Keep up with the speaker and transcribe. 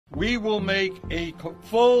We will make a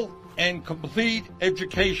full and complete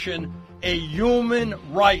education a human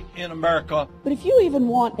right in America. But if you even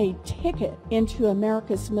want a ticket into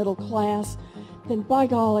America's middle class, then by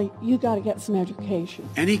golly, you got to get some education.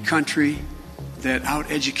 Any country that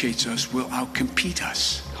out-educates us will out-compete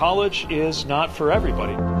us. College is not for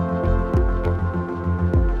everybody.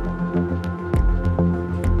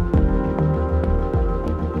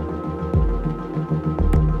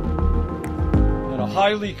 In a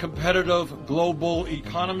highly competitive global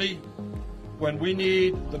economy, when we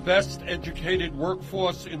need the best educated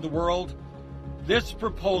workforce in the world, this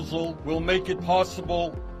proposal will make it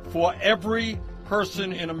possible for every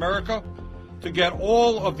person in America to get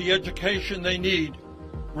all of the education they need,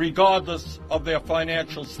 regardless of their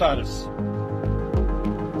financial status.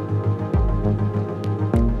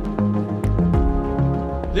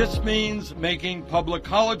 This means making public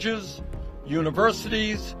colleges,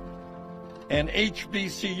 universities, and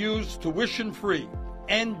HBCUs tuition-free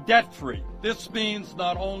and debt-free. This means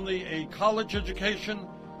not only a college education,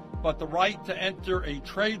 but the right to enter a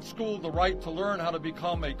trade school, the right to learn how to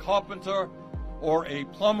become a carpenter or a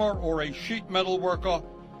plumber or a sheet metal worker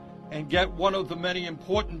and get one of the many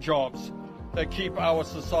important jobs that keep our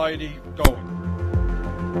society going.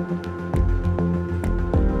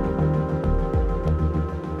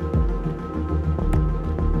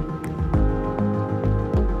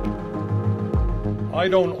 I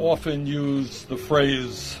don't often use the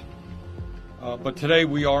phrase, but today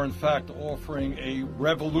we are in fact offering a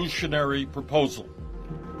revolutionary proposal.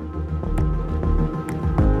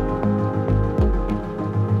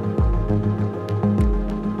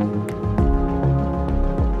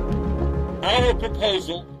 Our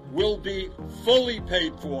proposal will be fully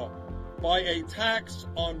paid for by a tax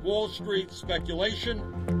on Wall Street speculation.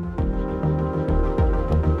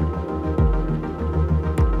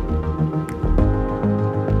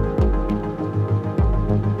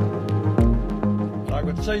 I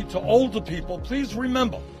would say to older people, please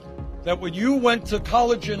remember that when you went to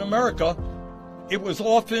college in America, it was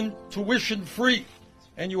often tuition free,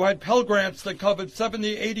 and you had Pell Grants that covered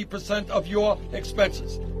 70–80% of your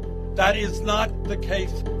expenses. That is not the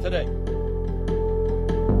case today.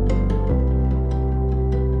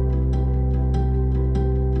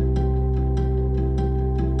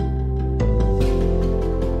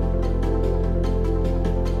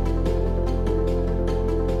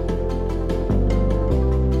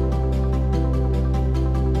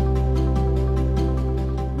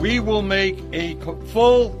 We will make a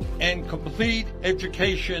full and complete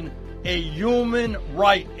education a human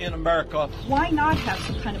right in America. Why not have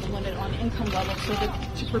some kind of a limit on income level so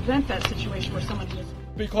that to prevent that situation where someone is...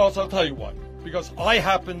 Because I'll tell you why. Because I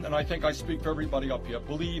happen, and I think I speak for everybody up here,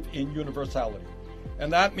 believe in universality.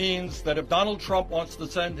 And that means that if Donald Trump wants to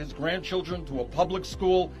send his grandchildren to a public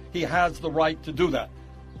school, he has the right to do that.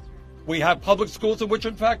 We have public schools in which,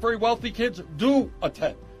 in fact, very wealthy kids do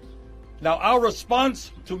attend. Now, our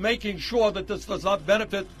response to making sure that this does not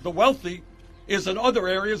benefit the wealthy is in other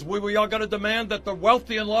areas where we are going to demand that the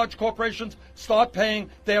wealthy and large corporations start paying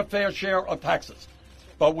their fair share of taxes.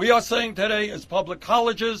 But we are saying today is public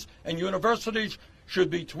colleges and universities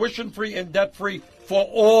should be tuition-free and debt-free for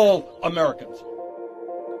all Americans.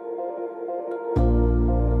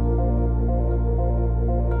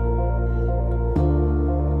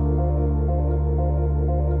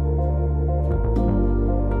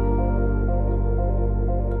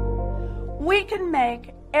 We can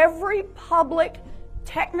make every public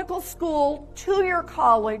technical school, two-year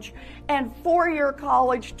college, and four-year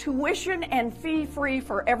college tuition and fee-free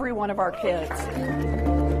for every one of our kids.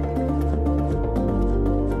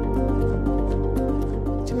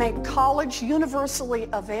 To make college universally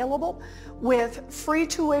available with free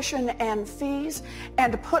tuition and fees,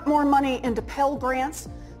 and to put more money into Pell Grants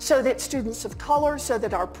so that students of color, so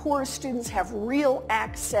that our poorest students have real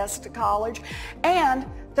access to college, and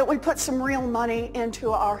that we put some real money into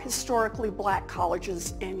our historically black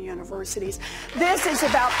colleges and universities. This is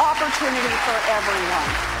about opportunity for everyone.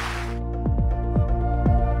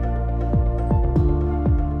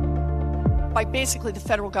 By basically the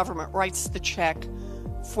federal government writes the check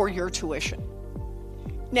for your tuition.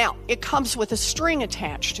 Now, it comes with a string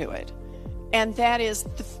attached to it, and that is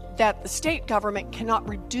that the state government cannot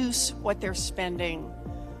reduce what they're spending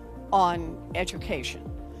on education.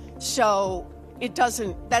 So it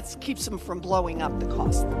doesn't, that keeps them from blowing up the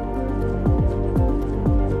cost.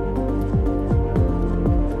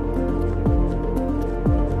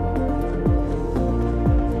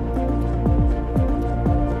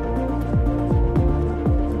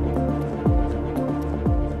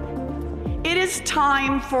 It is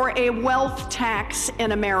time for a wealth tax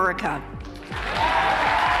in America.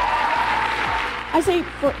 I say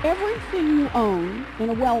for everything you own in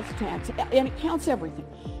a wealth tax, and it counts everything,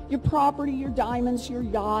 your property, your diamonds, your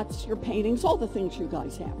yachts, your paintings, all the things you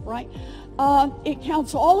guys have, right? It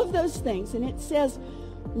counts all of those things, and it says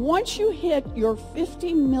once you hit your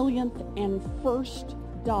 50 millionth and first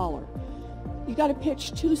dollar, you got to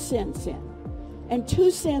pitch 2 cents in, and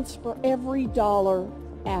 2 cents for every dollar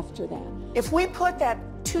after that. If we put that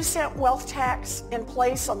 2-cent wealth tax in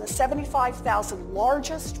place on the 75,000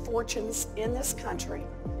 largest fortunes in this country,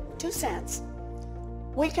 2 cents,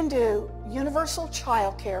 we can do universal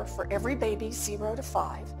child care for every baby 0 to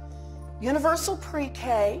 5, universal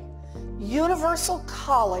pre-K, universal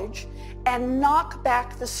college, and knock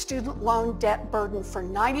back the student loan debt burden for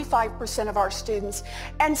 95% of our students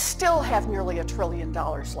and still have nearly $1 trillion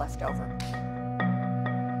left over.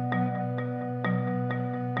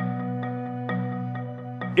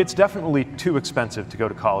 It's definitely too expensive to go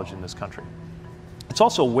to college in this country. It's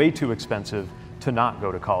also way too expensive to not go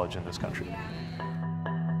to college in this country.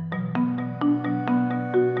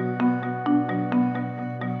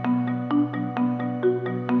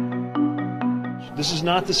 This is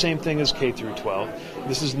not the same thing as K through 12.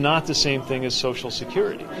 This is not the same thing as Social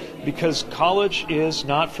Security, because college is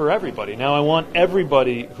not for everybody. Now, I want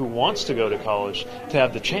everybody who wants to go to college to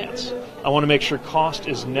have the chance. I want to make sure cost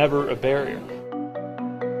is never a barrier.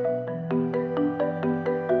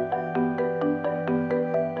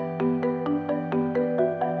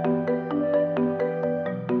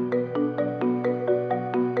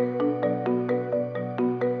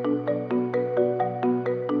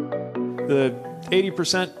 The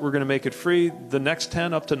 80%, we're going to make it free. The next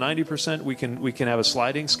 10, up to 90%, we can have a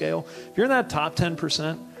sliding scale. If you're in that top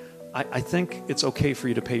 10%, I think it's okay for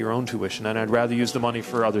you to pay your own tuition, and I'd rather use the money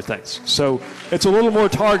for other things. So it's a little more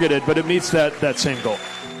targeted, but it meets that same goal.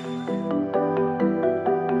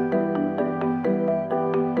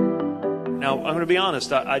 Now, I'm going to be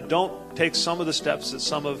honest, I don't take some of the steps that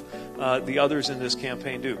some of the others in this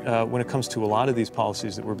campaign do. When it comes to a lot of these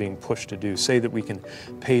policies that we're being pushed to do, say that we can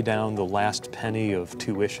pay down the last penny of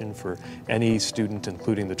tuition for any student,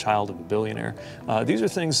 including the child of a billionaire, these are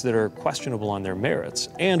things that are questionable on their merits,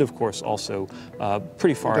 and of course also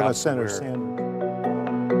pretty far out. Senator Sanders.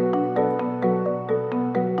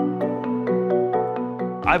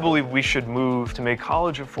 I believe we should move to make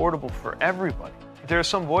college affordable for everybody. There are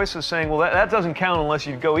some voices saying, well, that doesn't count unless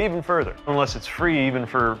you go even further, unless it's free even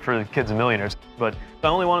for the kids of millionaires. But I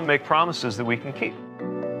only want to make promises that we can keep.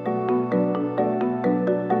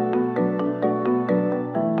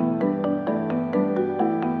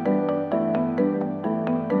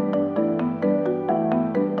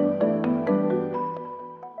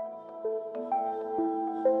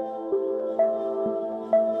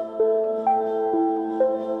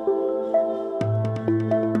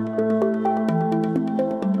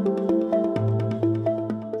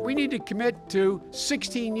 To commit to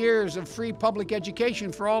 16 years of free public education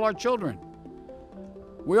for all our children.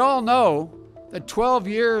 We all know that 12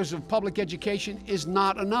 years of public education is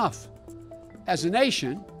not enough. As a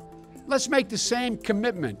nation, let's make the same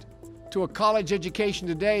commitment to a college education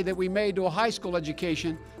today that we made to a high school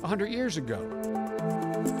education 100 years ago.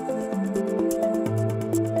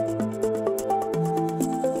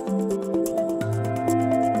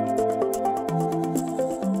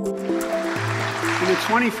 In the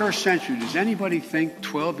 21st century, does anybody think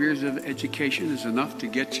 12 years of education is enough to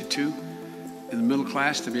get you to, in the middle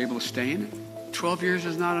class, to be able to stay in it? 12 years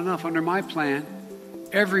is not enough. Under my plan,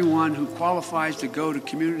 everyone who qualifies to go to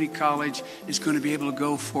community college is going to be able to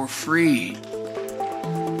go for free.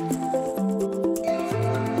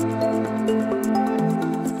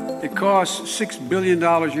 It costs $6 billion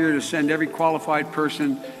a year to send every qualified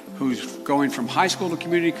person who's going from high school to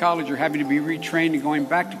community college or having to be retrained and going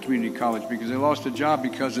back to community college because they lost a job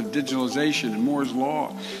because of digitalization and Moore's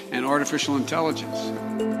Law and artificial intelligence.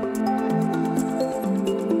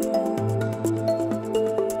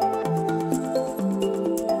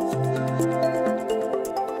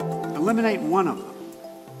 Eliminate one of them.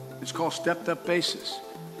 It's called stepped-up basis.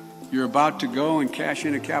 You're about to go and cash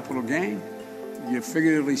in a capital gain. You,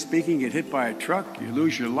 figuratively speaking, get hit by a truck. You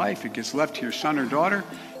lose your life. It gets left to your son or daughter.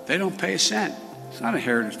 They don't pay a cent. It's not a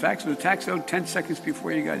heritage tax. It was a tax owed 10 seconds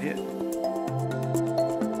before you got hit.